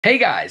Hey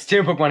guys,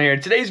 Tyrunt Pokemon here.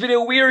 In today's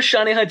video, we are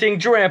shiny hunting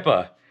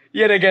Drampa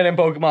yet again in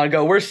Pokemon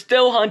Go. We're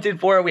still hunting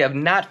for it. We have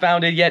not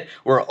found it yet.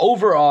 We're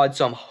overawed,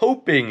 so I'm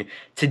hoping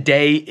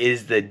today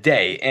is the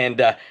day.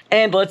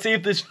 And let's see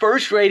if this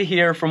first raid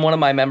here from one of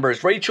my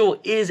members,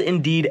 Rachel, is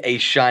indeed a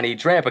shiny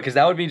Drampa, because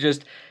that would be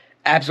just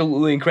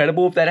absolutely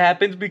incredible if that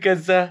happens,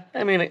 because, I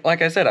mean,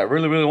 like I said, I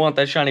really want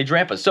that shiny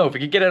Drampa. So if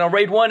we could get it on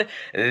raid 1,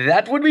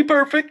 that would be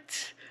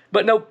perfect.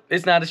 But nope,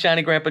 it's not a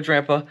shiny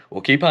Drampa. We'll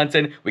keep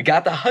hunting. We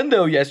got the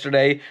hundo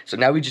yesterday, so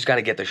now we just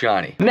gotta get the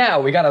shiny. Now,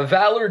 we got a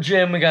Valor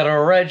gym, we got a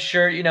red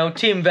shirt, you know,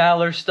 Team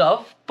Valor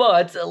stuff.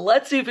 But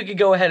let's see if we could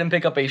go ahead and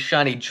pick up a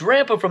shiny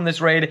Drampa from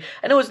this raid.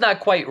 I know it's not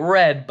quite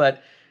red,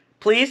 but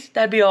please,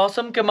 that'd be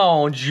awesome. Come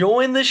on,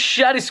 join the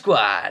shiny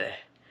squad.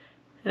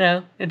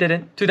 No, it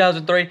didn't.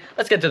 2003.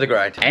 Let's get to the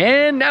grind.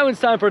 And now it's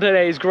time for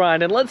today's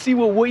grind, and let's see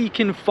what we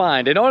can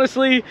find. And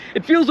honestly,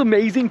 it feels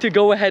amazing to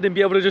go ahead and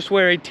be able to just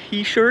wear a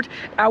t-shirt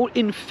out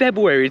in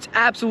February. It's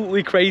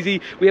absolutely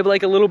crazy. We have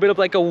like a little bit of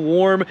like a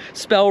warm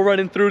spell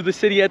running through the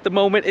city at the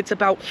moment. It's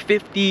about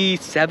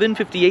 57,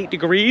 58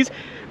 degrees.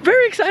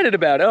 Very excited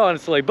about it,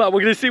 honestly, but we're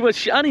gonna see what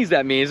shinies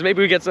that means.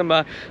 Maybe we get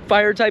some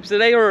fire types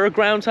today, or a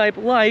ground type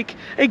like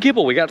a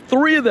Gibble. We got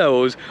 3 of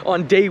those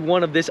on day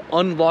 1 of this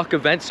unlock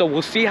event, so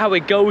we'll see how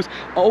it goes.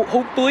 Oh,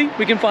 hopefully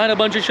we can find a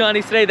bunch of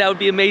shinies today. That would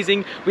be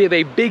amazing. We have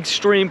a big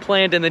stream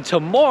planned, and then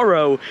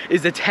tomorrow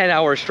is the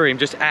 10-hour stream.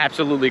 Just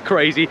absolutely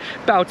crazy.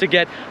 About to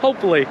get,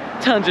 hopefully,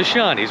 tons of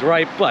shinies,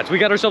 right? But we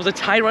got ourselves a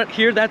Tyrunt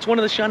here. That's one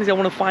of the shinies I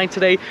want to find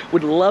today.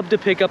 Would love to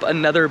pick up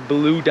another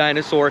blue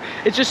dinosaur.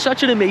 It's just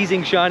such an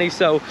amazing shiny,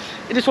 so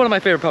it's just one of my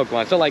favorite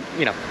Pokemon. So, like,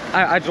 you know,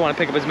 I just want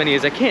to pick up as many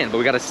as I can. But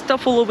we got a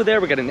Stuffle over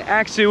there. We got an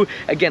Axew.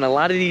 Again, a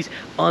lot of these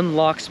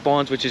unlock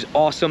spawns, which is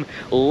awesome.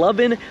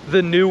 Loving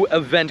the new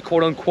event,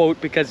 quote unquote,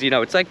 because, you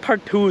know, it's like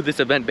part 2 of this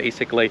event,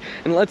 basically.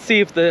 And let's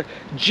see if the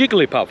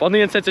Jigglypuff on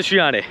the inside is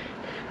shiny.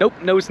 Nope,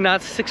 no it's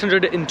not,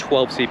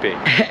 612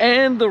 CP.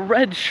 And the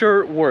red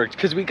shirt worked,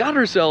 because we got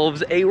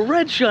ourselves a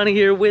red shiny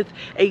here with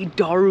a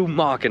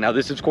Darumaka. Now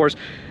this is, of course,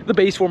 the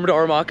base form of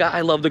Darumaka.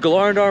 I love the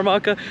Galarian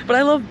Darumaka, but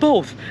I love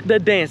both the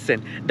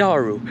dancing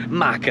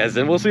Darumakas.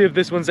 And we'll see if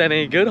this one's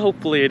any good.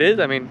 Hopefully it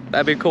is. I mean,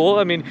 that'd be cool.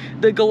 I mean,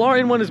 the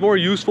Galarian one is more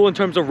useful in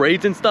terms of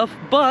raids and stuff,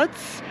 but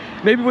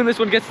maybe when this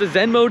one gets to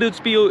Zen mode, it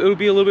would be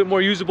a little bit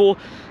more usable.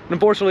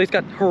 Unfortunately, it's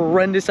got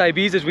horrendous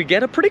IVs as we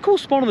get a pretty cool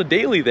spawn on the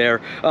daily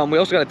there. We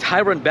also got a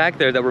Tyrunt back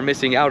there that we're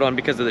missing out on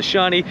because of the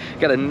shiny.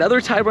 Got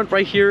another Tyrunt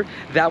right here.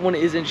 That one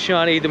isn't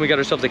shiny. Then we got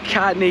ourselves a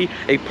Cottonee,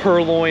 a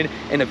Purloin,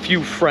 and a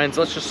few friends.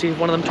 Let's just see if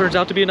one of them turns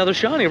out to be another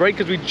shiny, right?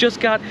 Because we just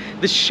got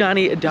the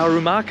shiny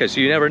Darumaka,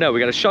 so you never know. We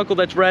got a Shuckle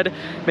that's red.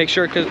 Make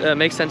sure it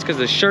makes sense because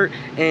of the shirt.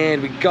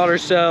 And we got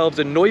ourselves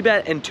a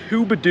Noibat and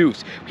 2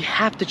 Bidoofs. We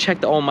have to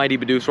check the almighty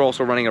Bidoofs. We're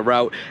also running a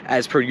route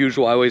as per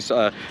usual. I always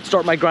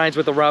start my grinds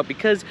with a route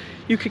because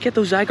you could get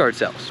those Zygarde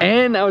cells.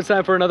 And now it's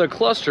time for another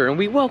cluster, and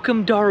we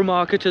welcome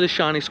Darumaka to the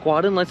shiny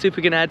squad, and let's see if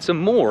we can add some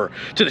more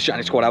to the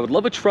shiny squad. I would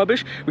love a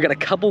Trubbish. We got a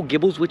couple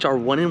Gibbles, which are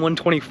 1 in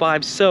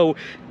 125, so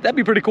that'd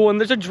be pretty cool. And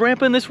there's a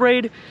Drampa in this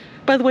raid.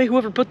 By the way,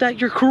 whoever put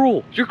that, you're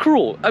cruel. You're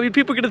cruel. I mean,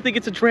 people are gonna think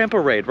it's a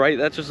Drampa raid, right?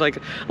 That's just like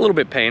a little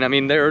bit pain. I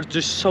mean, they're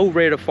just so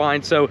rare to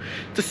find, so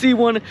to see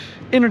one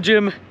in a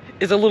gym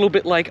is a little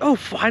bit like, oh,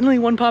 finally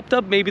one popped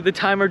up. Maybe the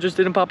timer just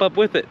didn't pop up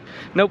with it.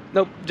 Nope,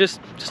 just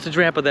a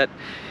Drampa that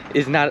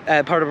is not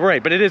part of a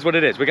raid, but it is what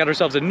it is. We got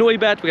ourselves a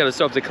Noibat, we got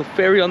ourselves a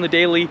Clefairy on the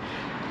daily,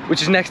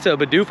 which is next to a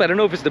Bidoof. I don't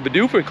know if it's the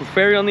Bidoof or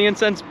Clefairy on the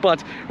incense,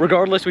 but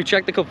regardless, we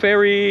checked the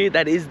Clefairy.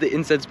 That is the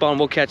incense spawn.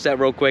 We'll catch that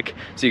real quick.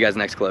 See you guys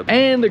next clip.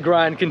 And the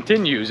grind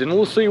continues, and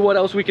we'll see what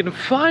else we can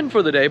find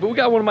for the day, but we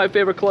got one of my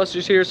favorite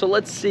clusters here, so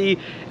let's see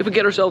if we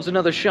get ourselves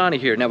another shiny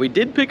here. Now, we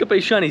did pick up a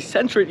shiny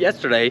Sentret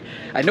yesterday.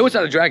 I know it's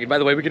not a dragon. By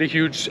the way, we get a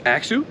huge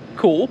Axew.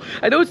 Cool.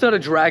 I know it's not a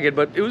dragon,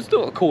 but it was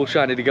still a cool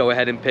shiny to go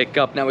ahead and pick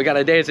up. Now, we got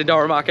a Dancing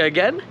Darumaka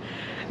again.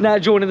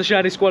 Not joining the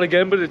shiny squad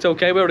again, but it's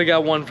okay. We already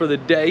got one for the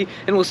day,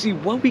 and we'll see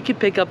what we can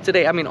pick up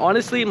today. I mean,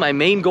 honestly, my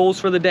main goals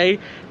for the day,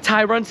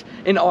 Tyrunt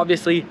and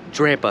obviously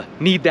Drampa.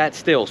 Need that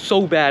still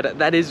so bad.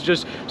 That is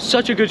just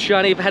such a good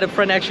shiny. I've had a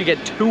friend actually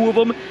get 2 of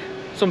them,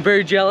 so I'm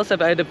very jealous. I've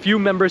had a few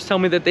members tell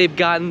me that they've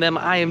gotten them.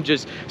 I am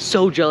just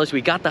so jealous.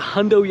 We got the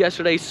hundo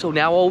yesterday, so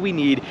now all we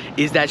need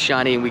is that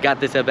shiny, and we got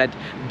this event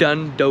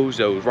done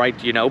dozo,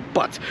 right? You know,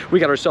 but we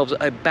got ourselves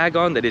a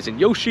Bagon that isn't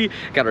Yoshi,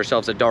 got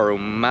ourselves a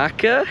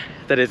Darumaka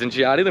that isn't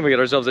shiny, then we got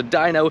ourselves a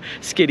Dino,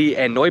 Skitty,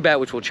 and Noibat,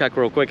 which we'll check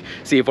real quick,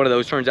 see if one of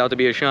those turns out to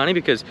be a shiny,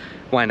 because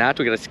why not?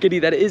 We got a Skitty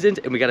that isn't,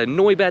 and we got a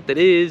Noibat that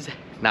is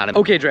not a...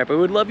 Okay, Drampa, we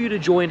would love you to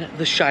join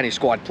the shiny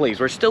squad,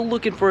 please. We're still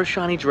looking for a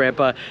shiny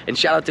Drampa, and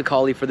shout out to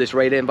Kali for this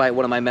raid invite,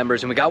 one of my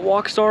members, and we got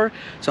Walkstar,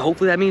 so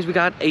hopefully that means we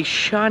got a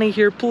shiny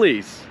here,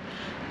 please.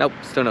 Nope,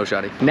 still no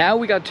shiny. Now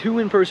we got 2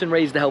 in-person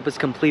raids to help us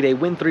complete a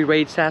win 3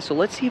 raid task, so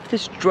let's see if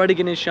this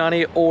Druddigan is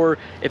shiny, or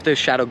if the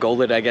Shadow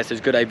Goldet, I guess, is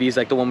good IVs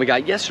like the one we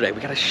got yesterday.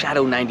 We got a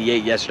Shadow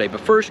 98 yesterday,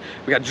 but first,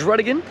 we got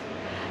Druddigan,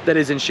 that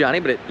isn't shiny,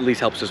 but it at least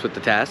helps us with the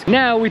task.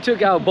 Now we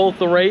took out both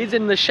the raids,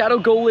 and the Shadow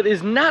Golett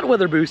is not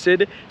weather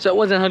boosted, so I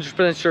wasn't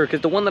 100% sure,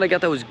 because the one that I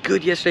got that was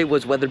good yesterday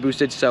was weather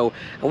boosted, so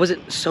I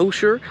wasn't so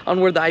sure on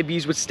where the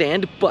IVs would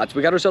stand, but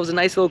we got ourselves a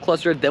nice little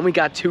cluster. Then we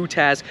got 2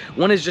 tasks.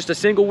 One is just a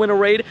single win a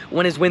raid,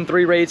 one is win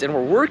 3 raids, and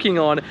we're working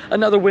on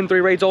another win 3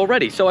 raids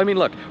already. So I mean,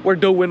 look, we're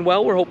doing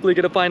well. We're hopefully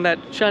gonna find that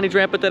shiny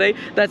Drampa today.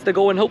 That's the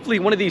goal, and hopefully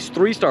one of these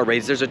 3-star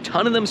raids, there's a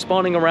ton of them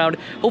spawning around.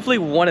 Hopefully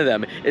one of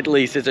them at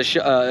least is a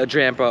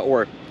Drampa,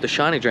 or the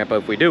shiny Drampa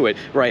if we do it,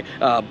 right?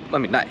 I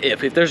mean, not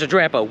if there's a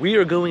Drampa, we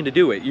are going to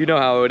do it. You know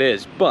how it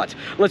is. But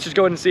let's just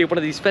go ahead and see if one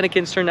of these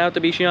Fennekins turn out to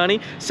be shiny.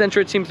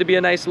 Centrit seems to be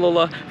a nice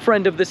little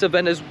friend of this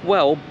event as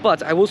well.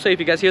 But I will say, if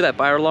you guys hear that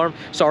fire alarm,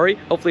 sorry,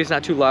 hopefully it's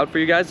not too loud for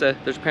you guys.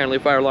 There's apparently a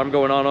fire alarm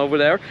going on over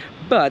there.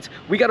 But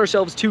we got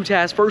ourselves 2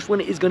 tasks. First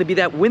one is going to be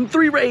that win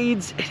 3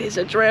 raids. It is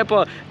a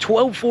Drampa.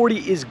 1240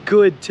 is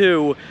good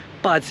too,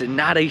 but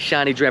not a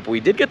shiny Drampa. We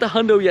did get the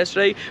hundo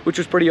yesterday, which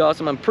was pretty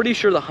awesome. I'm pretty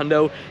sure the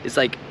hundo is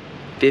like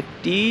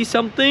 50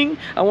 something,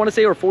 I want to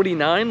say, or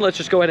 49. Let's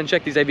just go ahead and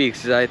check these IVs,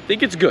 because I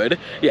think it's good.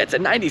 Yeah, it's a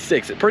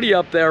 96, pretty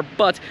up there.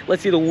 But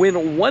let's see the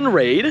win 1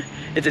 raid.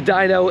 It's a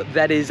dino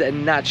that is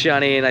not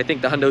shiny, and I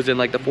think the hundo's in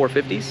like the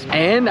 450s.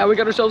 And now we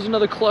got ourselves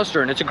another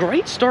cluster, and it's a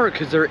great start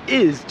because there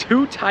is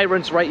 2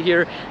 Tyrunts right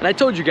here. And I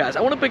told you guys,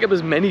 I want to pick up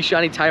as many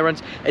shiny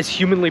Tyrunts as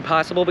humanly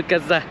possible,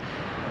 because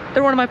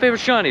they're one of my favorite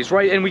shinies,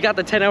 right? And we got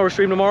the 10-hour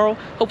stream tomorrow.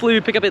 Hopefully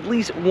we pick up at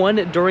least one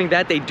during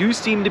that. They do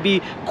seem to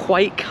be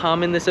quite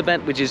common this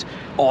event, which is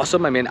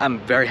awesome. I mean, I'm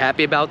very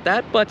happy about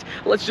that. But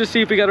let's just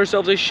see if we got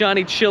ourselves a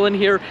shiny chilling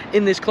here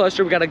in this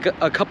cluster. We got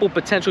a couple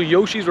potential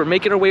Yoshis. We're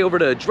making our way over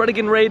to a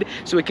Druddigon raid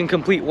so we can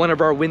complete one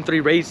of our win 3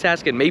 raids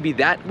tasks, and maybe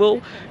that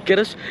will get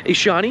us a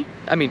shiny.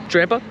 I mean,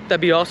 Drampa. That'd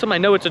be awesome. I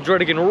know it's a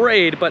Druddigon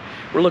raid, but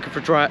we're looking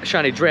for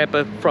shiny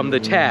Drampa from the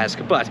task.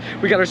 But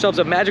we got ourselves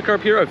a Magikarp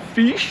here, a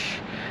fish.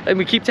 And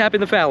we keep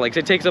tapping the phalanx.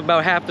 It takes up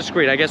about half the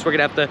screen. I guess we're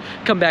gonna have to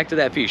come back to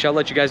that fish. I'll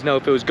let you guys know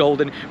if it was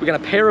golden. We got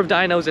a pair of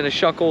dinos and a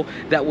shuckle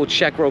that will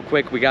check real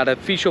quick. We got a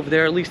fish over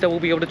there, at least I will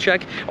be able to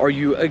check. Are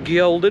you a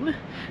golden?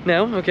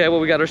 No? Okay,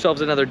 well, we got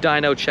ourselves another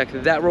dino. Check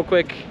that real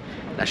quick.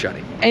 Not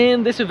shiny.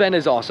 And this event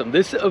is awesome.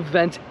 This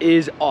event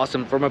is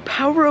awesome. From a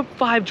power of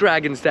 5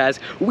 dragons task,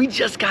 we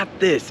just got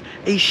this,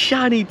 a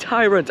shiny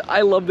Tyrunt.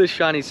 I love this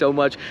shiny so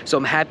much, so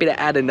I'm happy to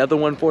add another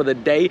one for the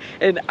day.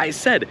 And I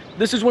said,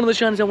 this is one of the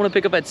shinies I want to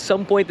pick up at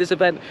some point this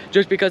event,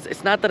 just because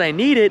it's not that I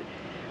need it,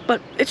 but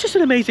it's just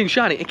an amazing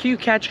shiny. And can you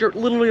catch? You're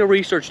literally a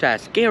research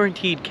task,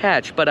 guaranteed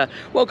catch. But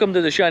welcome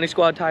to the Shiny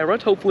Squad,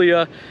 Tyrunt. Hopefully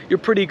you're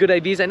pretty good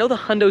IVs. I know the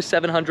hundo's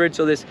 700,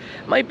 so this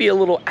might be a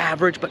little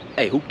average, but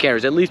hey, who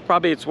cares? At least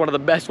probably it's one of the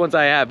best ones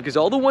I have, because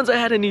all the ones I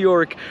had in New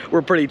York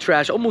were pretty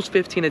trash. Almost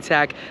 15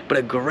 attack, but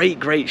a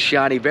great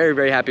shiny. Very,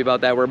 very happy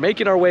about that. We're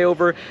making our way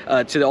over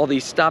to all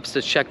these stops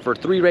to check for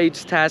 3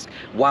 raids tasks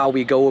while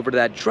we go over to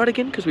that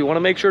Druddigon, because we want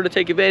to make sure to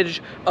take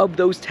advantage of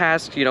those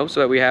tasks, you know, so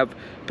that we have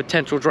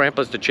potential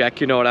Drampas to check,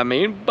 you know what I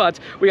mean? But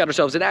we got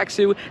ourselves an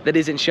Axu that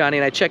isn't shiny,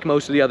 and I checked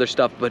most of the other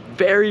stuff, but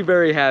very,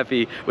 very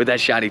happy with that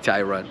shiny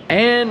Tyrunt.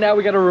 And now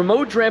we got a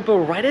remote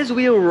Drampa right as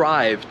we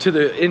arrive to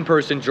the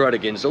in-person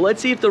Druddigon. So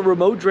let's see if the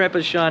remote Drampa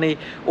is shiny,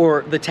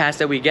 or the task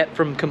that we get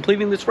from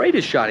completing this raid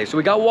is shiny. So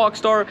we got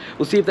Walkstar.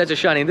 We'll see if that's a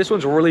shiny, and this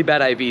one's really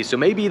bad IVs, so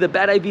maybe the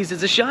bad IVs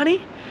is a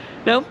shiny?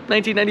 No,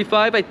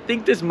 1995. I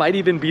think this might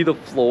even be the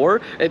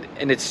floor,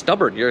 and it's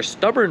stubborn. You're a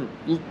stubborn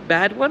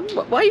bad one.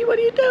 What are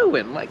you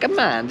doing? Like, come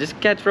on, just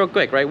catch real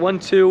quick, right? 1,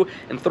 2,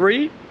 and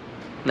 3.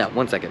 No,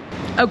 1 second.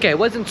 Okay,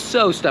 wasn't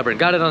so stubborn.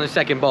 Got it on the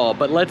second ball,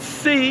 but let's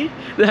see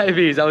the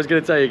IVs. I was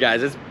gonna tell you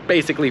guys, it's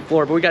basically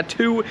floor, but we got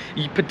 2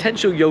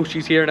 potential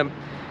Yoshis here, and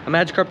a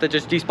Magikarp that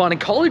just despawned,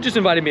 and Collie just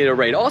invited me to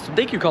raid. Awesome,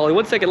 thank you, Collie.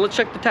 1 second, let's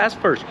check the task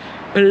first.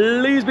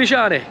 Please be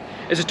shiny.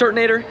 It's a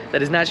Turtonator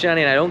that is not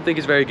shiny, and I don't think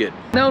it's very good.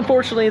 Now,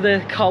 unfortunately,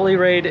 the Collie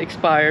raid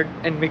expired,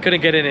 and we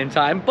couldn't get it in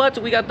time, but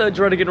we got the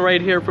Druddigon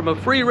raid here from a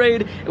free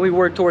raid, and we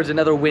work towards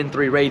another win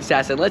 3 raid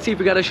task. And let's see if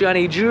we got a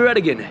shiny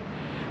Druddigon.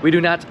 We do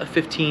not, a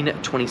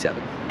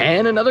 1527.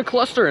 And another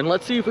cluster, and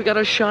let's see if we got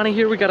a shiny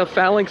here. We got a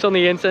Phalanx on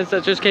the incense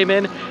that just came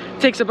in.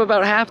 Takes up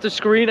about half the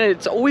screen, and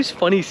it's always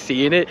funny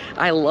seeing it.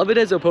 I love it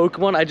as a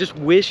Pokemon. I just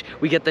wish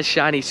we get the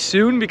shiny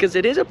soon, because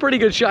it is a pretty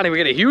good shiny. We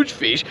get a huge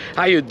fish.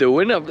 How you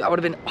doing? That would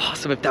have been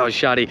awesome if that was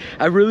shiny.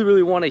 I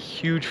really want a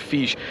huge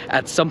fish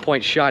at some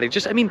point shiny.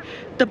 Just, I mean,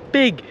 the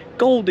big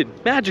golden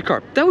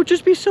Magikarp. That would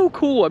just be so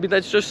cool. I mean,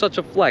 that's just such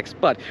a flex.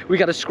 But we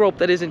got a Squirtle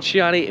that isn't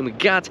shiny, and we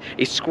got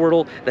a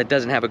Squirtle that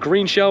doesn't have a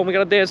green shell, and we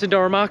got a Dancing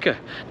Darumaka.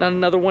 Not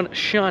another one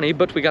shiny,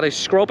 but we got a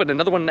Squirtle and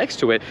another one next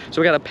to it.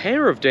 So we got a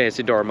pair of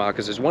Dancing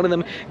Darumakas. Is one of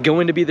them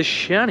going to be the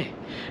shiny?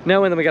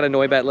 No, and then we got a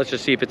Noibat. Let's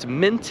just see if it's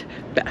Mint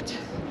Bat.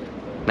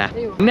 Nah.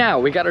 Now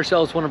we got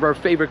ourselves one of our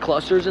favorite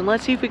clusters, and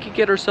let's see if we can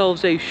get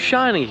ourselves a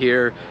shiny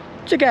here.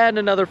 Check out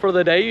another for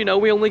the day. You know,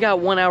 we only got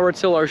 1 hour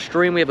till our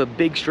stream. We have a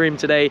big stream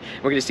today.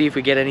 We're gonna see if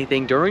we get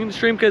anything during the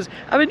stream, because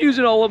I've been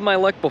using all of my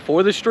luck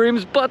before the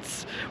streams, but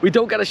we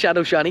don't got a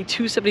Shadow Shiny.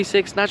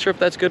 276, not sure if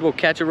that's good. We'll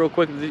catch it real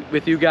quick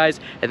with you guys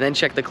and then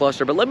check the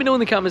cluster. But let me know in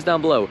the comments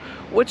down below.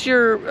 How's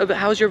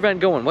your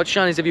event going? What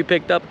shinies have you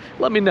picked up?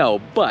 Let me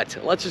know. But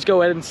let's just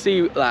go ahead and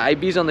see.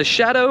 IVs on the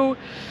Shadow,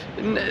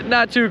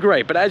 not too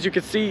great, but as you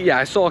can see, yeah,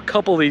 I saw a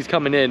couple of these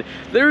coming in.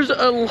 There's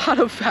a lot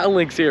of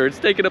phalanx here. It's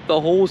taking up the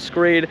whole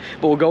screen,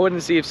 but we'll go ahead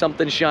and see if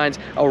something shines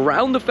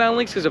around the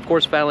phalanx, because of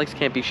course phalanx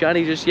can't be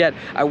shiny just yet.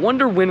 I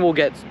wonder when we'll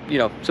get, you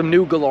know, some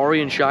new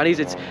Galarian shinies.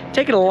 It's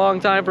taken a long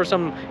time for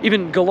some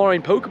even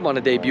Galarian Pokemon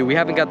to debut. We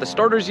haven't got the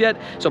starters yet,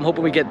 so I'm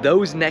hoping we get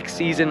those next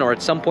season or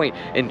at some point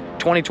in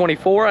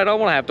 2024. I don't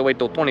want to have to wait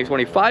till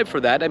 2025 for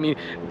that. I mean,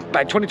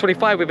 by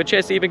 2025 we have a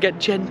chance to even get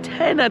Gen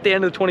 10 at the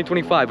end of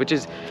 2025, which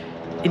is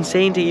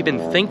insane to even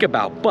think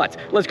about. But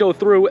let's go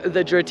through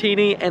the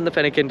Dratini and the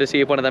Fennekin to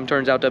see if one of them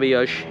turns out to be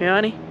a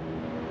shiny,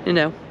 you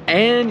know.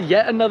 And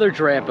yet another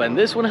Drampa, and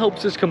this one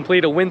helps us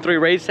complete a win 3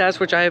 raid task,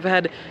 which I have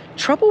had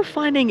trouble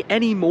finding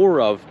any more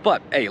of.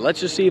 But hey,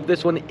 let's just see if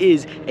this one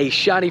is a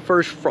shiny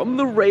first from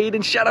the raid,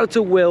 and shout out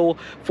to Will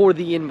for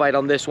the invite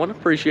on this one.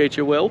 Appreciate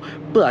you, Will.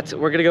 But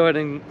we're gonna go ahead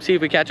and see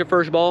if we catch a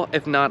first ball.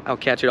 If not, I'll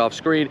catch it off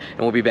screen and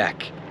we'll be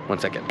back. 1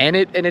 second. And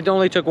it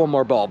only took 1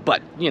 more ball,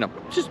 but you know,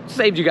 just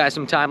saved you guys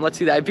some time. Let's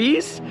see the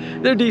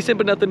IVs. They're decent,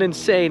 but nothing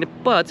insane.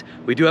 But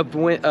we do have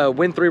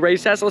win 3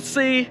 race tests. Let's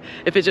see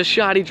if it's a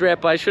shoddy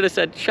Drampa. I should have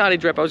said shoddy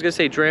Drampa. I was gonna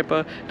say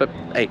Drampa, but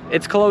hey,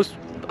 it's close.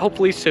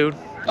 Hopefully soon.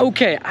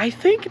 Okay, I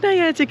think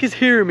Niantic is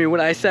hearing me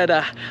when I said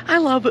I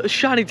love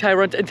Shiny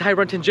Tyrunt and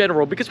Tyrunt in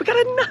general, because we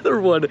got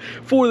another one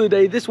for the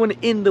day. This one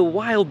in the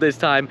wild this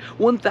time.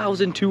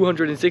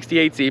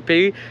 1,268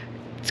 CP.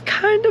 It's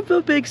kind of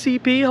a big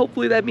CP.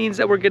 Hopefully that means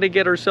that we're gonna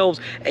get ourselves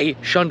a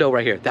Shundo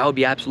right here. That would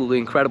be absolutely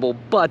incredible.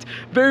 But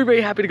very,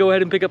 very happy to go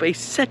ahead and pick up a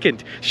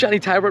second Shiny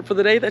Tyrunt for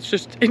the day. That's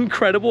just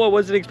incredible. I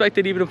wasn't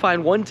expecting even to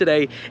find 1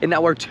 today, and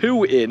now we're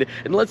 2 in.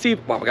 And let's see,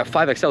 wow, we got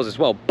 5 XLs as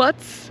well. But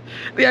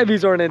the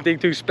IVs aren't anything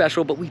too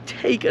special, but we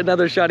take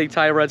another Shiny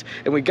Tyrunt,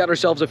 and we got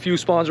ourselves a few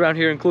spawns around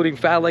here, including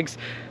Phalanx,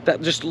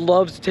 that just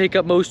loves to take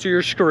up most of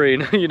your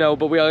screen, you know.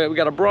 But we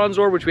got a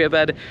Bronzor, which we have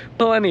had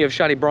plenty of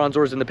Shiny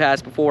Bronzors in the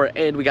past before,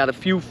 and we got a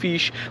few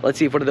fish. Let's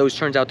see if one of those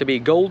turns out to be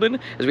golden,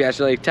 as we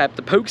actually tap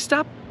the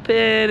Pokestop,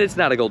 and it's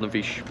not a golden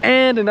fish.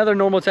 And another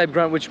normal type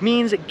grunt, which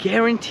means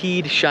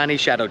guaranteed shiny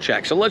shadow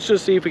check. So let's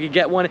just see if we can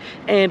get one,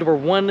 and we're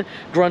 1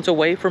 grunt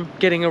away from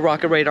getting a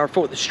rocket radar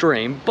for the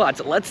stream.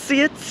 But let's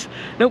see it.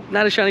 Nope,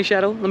 not a shiny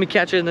shadow. Let me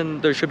catch it, and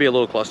then there should be a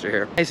little cluster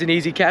here. Nice and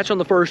easy catch on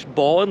the first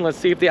ball, and let's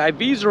see if the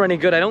IVs are any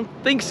good. I don't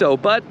think so,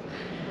 but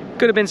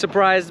could have been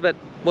surprised, but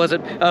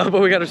wasn't. But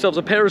we got ourselves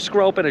a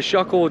Periscrope and a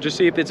Shuckle. We'll just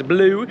see if it's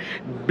blue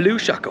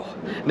Shuckle.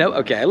 No,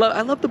 okay, I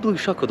love the blue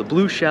Shuckle, the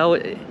blue shell.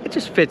 It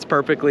just fits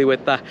perfectly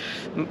with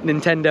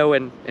Nintendo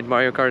and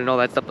Mario Kart and all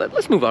that stuff. But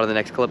let's move on to the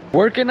next clip.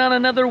 Working on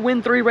another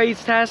win 3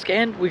 raids task,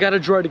 and we got a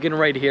Druddigan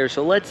right here.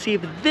 So let's see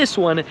if this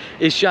one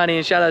is shiny.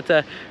 And shout out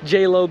to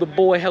J-Lo, the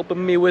boy,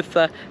 helping me with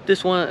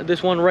this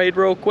one raid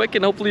real quick.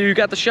 And hopefully you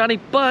got the shiny,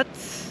 but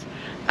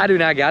I do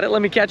not got it.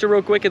 Let me catch it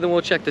real quick, and then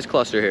we'll check this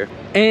cluster here.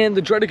 And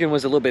the Druddigan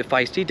was a little bit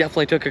feisty.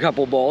 Definitely took a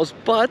couple balls,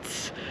 but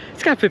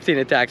it's got 15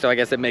 attacks, so I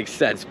guess it makes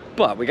sense.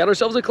 But we got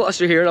ourselves a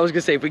cluster here, and I was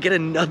gonna say, if we get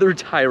another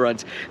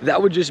Tyrunt,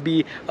 that would just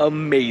be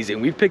amazing.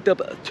 We've picked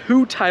up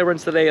 2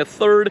 Tyrunts today. A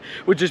third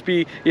would just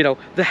be, you know,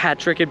 the hat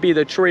trick. It'd be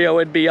the trio.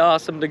 It'd be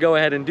awesome to go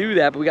ahead and do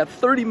that. But we got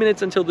 30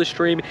 minutes until the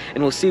stream,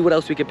 and we'll see what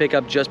else we can pick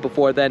up just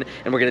before then.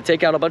 And we're gonna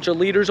take out a bunch of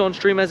leaders on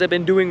stream, as I've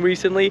been doing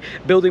recently,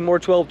 building more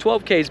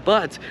 12Ks,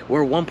 but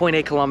we're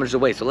 1.8 kilometers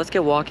away, so let's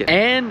get walking.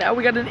 And now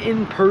we got an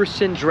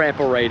in-person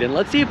Drampa raid, and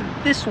let's see if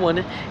this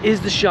one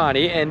is the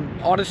shiny. And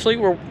honestly,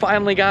 we're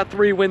finally got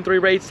 3 win 3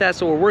 raid stats,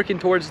 so we're working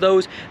towards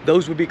those.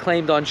 Those will be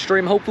claimed on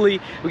stream.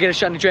 Hopefully we get a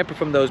shiny Drampa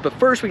from those, but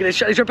first we get a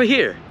shiny Drampa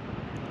here.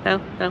 No,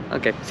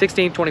 okay,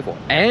 16, 24.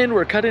 And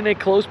we're cutting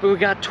it close, but we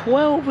got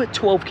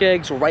 12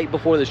 eggs right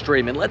before the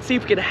stream. And let's see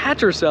if we can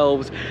hatch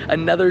ourselves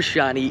another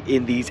shiny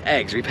in these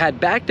eggs. We've had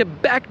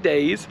back-to-back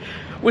days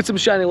with some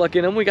shiny luck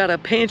in them. We got a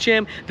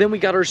Pancham, then we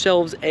got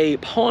ourselves a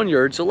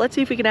Pawniard. So let's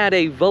see if we can add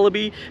a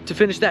Vullaby to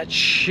finish that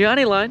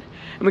shiny line.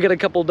 And we got a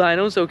couple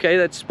dinos. Okay,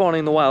 that's spawning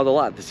in the wild a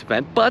lot this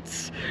event,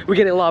 but we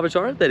get a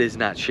Larvitar that is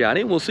not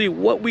shiny. We'll see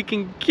what we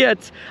can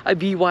get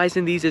IV-wise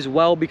in these as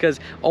well, because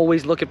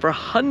always looking for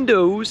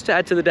hundos to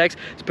add to the decks,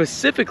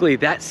 specifically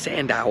that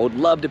Sandile. I would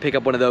love to pick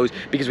up one of those,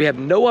 because we have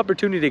no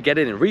opportunity to get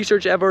it in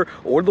research ever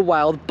or the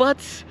wild, but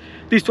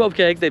these 12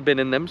 eggs, they've been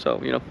in them, so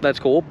you know, that's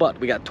cool. But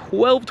we got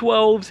 12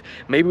 12s.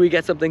 Maybe we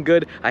get something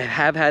good. I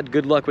have had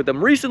good luck with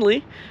them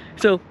recently,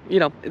 so you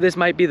know, this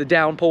might be the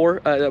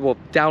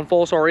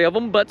downfall, sorry, of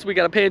them. But we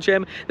got a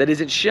Pancham that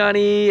isn't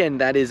shiny, and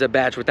that is a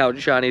batch without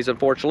shinies,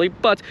 unfortunately.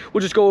 But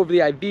we'll just go over the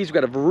IVs. We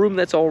got a Vroom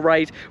that's all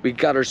right. We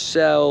got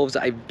ourselves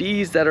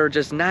IVs that are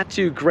just not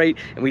too great,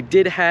 and we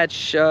did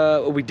hatch.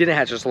 We didn't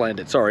hatch, just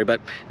landed. Sorry,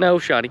 but no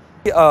shiny.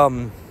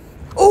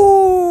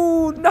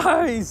 Oh,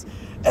 nice.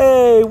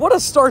 Hey, what a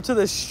start to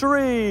the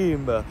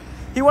stream.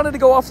 He wanted to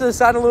go off to the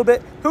side a little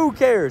bit. Who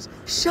cares?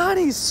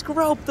 Shiny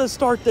scalp to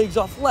start things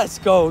off. Let's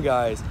go,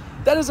 guys.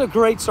 That is a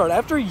great start.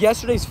 After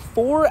yesterday's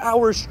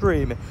 4-hour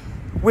stream,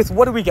 with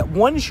what did we get?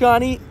 One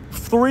shiny,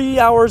 3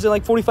 hours and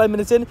like 45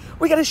 minutes in.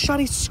 We got a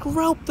shiny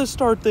scalp to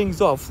start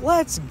things off.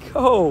 Let's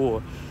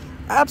go.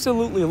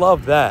 Absolutely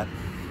love that.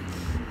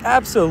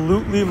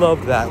 Absolutely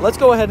love that. Let's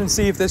go ahead and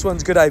see if this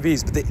one's good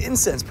IVs. But the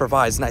incense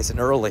provides nice and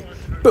early.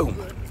 Boom.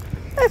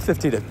 At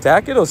 15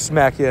 attack, it'll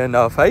smack you in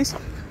the face.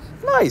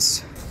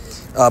 Nice.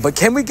 But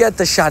can we get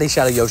the Shiny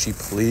Shadow Yoshi,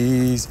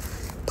 please?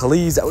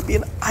 Please, that would be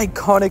an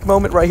iconic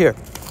moment right here.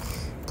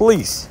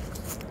 Please.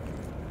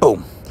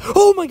 Boom.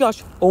 Oh my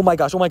gosh. Oh my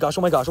gosh. Oh my gosh.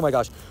 Oh my gosh. Oh my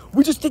gosh.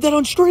 We just did that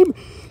on stream.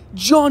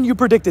 John, you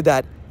predicted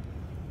that.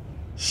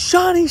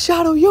 Shiny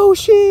Shadow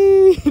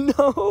Yoshi.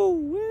 No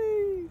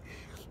way.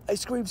 I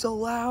screamed so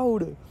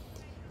loud.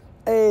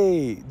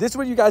 Hey, this is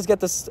what you guys get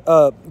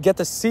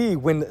to see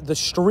when the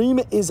stream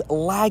is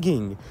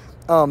lagging.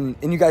 And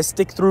you guys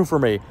stick through for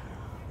me.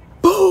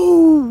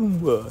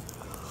 Boom.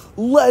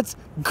 Let's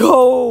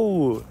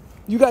go.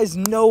 You guys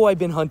know I've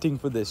been hunting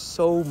for this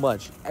so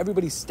much.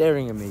 Everybody's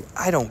staring at me.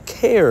 I don't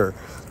care.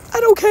 I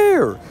don't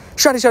care.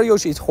 Shiny Shadow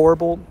Yoshi is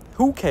horrible.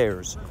 Who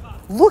cares?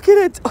 Look at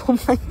it. Oh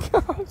my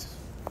gosh.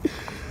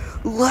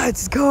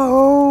 Let's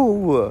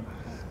go.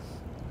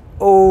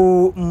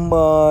 Oh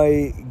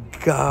my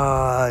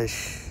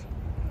gosh.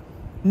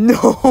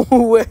 No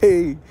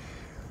way.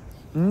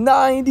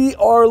 90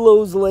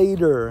 Arlos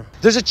later.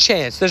 There's a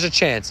chance. There's a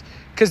chance.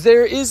 Because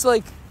there is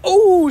like,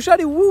 oh,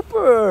 Shiny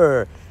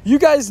Wooper. You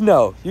guys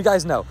know. You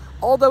guys know.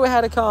 Although it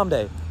had a calm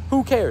day.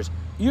 Who cares?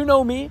 You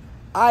know me.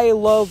 I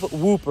love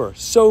Wooper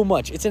so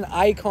much. It's an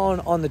icon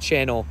on the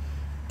channel.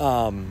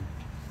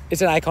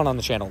 It's an icon on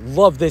the channel.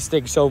 Love this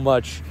thing so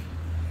much.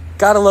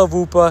 Gotta love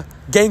Wooper.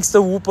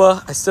 Gangsta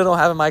Wooper. I still don't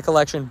have it in my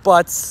collection,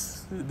 but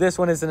this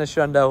one isn't a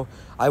Shundo.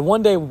 I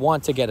one day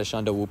want to get a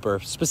Shundo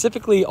Wooper.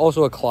 Specifically,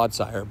 also a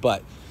Clodsire,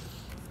 but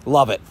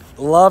love it.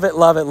 Love it,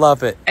 love it,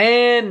 love it.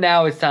 And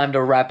now it's time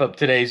to wrap up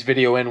today's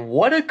video, and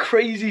what a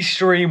crazy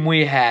stream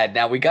we had.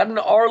 Now, we got an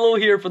Arlo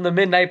here from the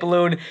Midnight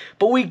Balloon,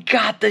 but we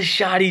got the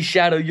Shiny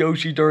Shadow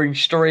Yoshi during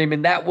stream,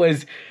 and that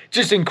was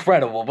just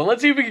incredible. But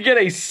let's see if we can get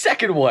a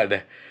second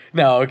one.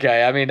 No,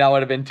 okay, I mean, that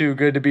would have been too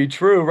good to be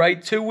true,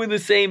 right? 2 in the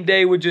same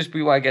day would just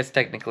be, well, I guess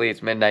technically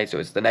it's midnight, so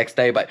it's the next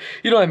day, but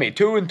you know what I mean?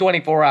 2 in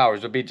 24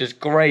 hours would be just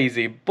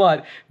crazy,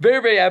 but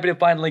very, very happy to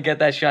finally get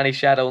that Shiny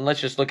Shadow, and let's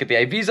just look at the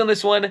IVs on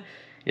this one.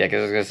 Yeah, because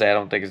I was going to say, I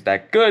don't think it's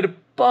that good,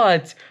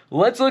 but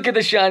let's look at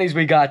the shinies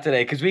we got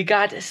today, because we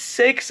got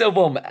 6 of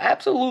them.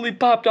 Absolutely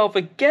popped off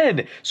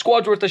again.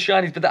 Squad's worth of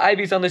shinies, but the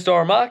IVs on this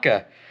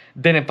Darumaka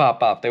didn't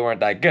pop off. They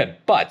weren't that good.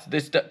 But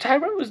this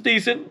Tyrunt was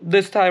decent.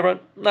 This Tyrunt,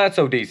 not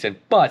so decent.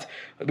 But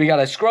we got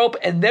a Scrope,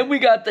 and then we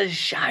got the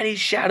Shiny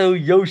Shadow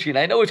Yoshi. And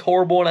I know it's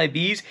horrible on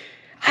IVs.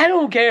 I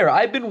don't care.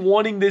 I've been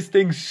wanting this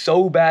thing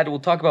so bad. We'll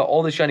talk about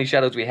all the Shiny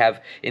Shadows we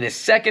have in a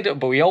second,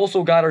 but we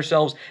also got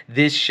ourselves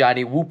this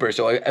Shiny Wooper.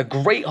 So a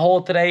great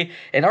haul today.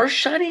 And our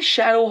Shiny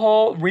Shadow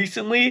haul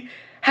recently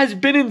has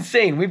been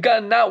insane. We've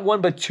gotten not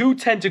 1, but 2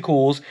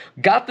 tentacles,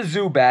 got the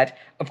Zubat,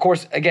 of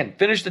course, again,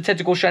 finished the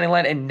Tentacle Shiny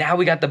line, and now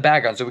we got the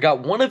Bagon. So we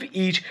got 1 of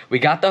each. We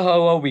got the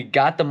Ho-Oh, we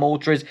got the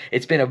Moltres.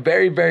 It's been a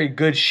very, very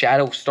good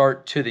Shadow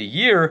start to the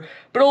year.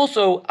 But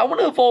also, I want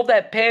to evolve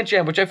that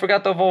Pancham, which I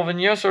forgot to evolve in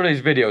yesterday's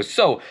video.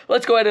 So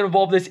let's go ahead and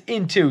evolve this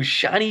into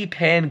Shiny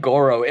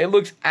Pangoro. It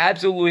looks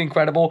absolutely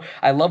incredible.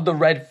 I love the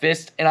red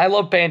fist, and I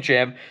love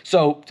Pancham.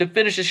 So to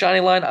finish the Shiny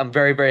line, I'm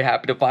very, very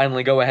happy to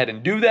finally go ahead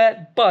and do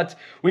that. But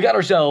we got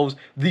ourselves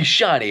the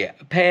Shiny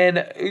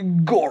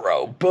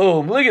Pangoro.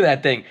 Boom. Look at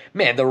that thing.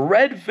 Man, the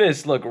red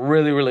fists look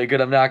really, really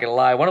good. I'm not going to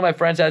lie. One of my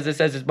friends has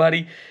this as his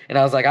buddy, and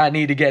I was like, I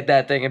need to get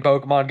that thing in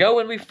Pokemon Go,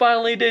 and we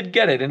finally did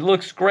get it. It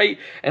looks great,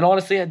 and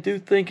honestly, I do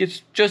think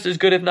it's just as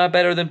good, if not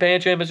better, than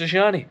Pancham as a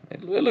shiny.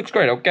 It looks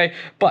great, okay?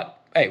 But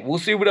hey, we'll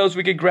see what else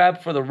we can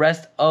grab for the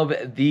rest of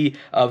the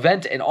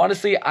event. And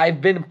honestly,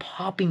 I've been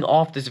popping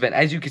off this event.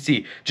 As you can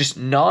see, just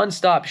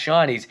non-stop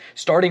shinies,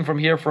 starting from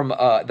here from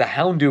the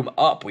Houndoom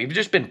up. We've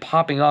just been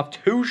popping off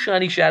 2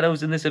 Shiny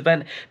Shadows in this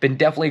event. Been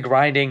definitely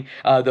grinding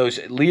those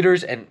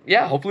leaders. And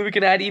yeah, hopefully we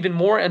can add even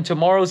more in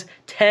tomorrow's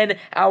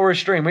 10-hour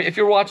stream. If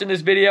you're watching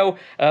this video,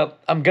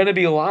 I'm going to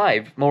be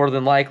live more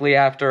than likely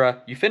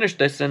after you finish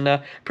this. And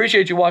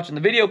appreciate you watching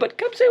the video. But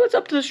come say what's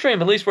up to the stream,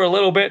 at least for a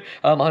little bit.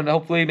 And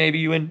hopefully maybe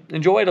you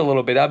enjoy it a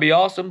little bit. That'd be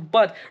awesome.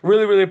 But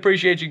really, really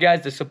appreciate you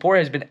guys. The support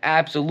has been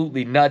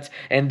absolutely nuts.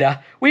 And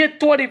we hit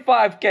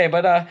 25K.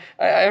 But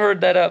I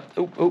heard that...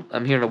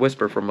 I'm hearing a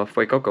whisper from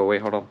Fuecoco.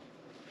 Wait, hold on.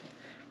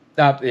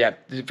 Yeah,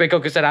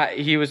 Fuecoco said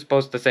he was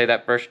supposed to say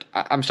that first.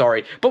 I'm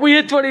sorry. But we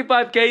hit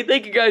 25K.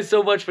 Thank you guys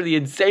so much for the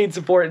insane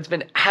support. It's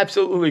been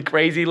absolutely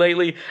crazy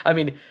lately. I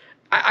mean...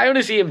 I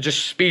honestly am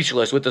just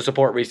speechless with the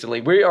support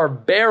recently. We are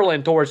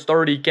barreling towards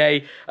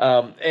 30K.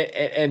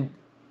 And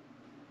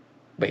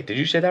wait, did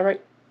you say that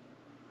right?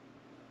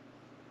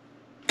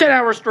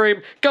 10-hour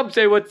stream. Come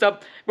say what's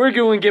up. We're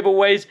doing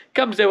giveaways.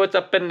 Come say what's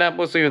up, and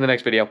we'll see you in the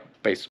next video. Peace.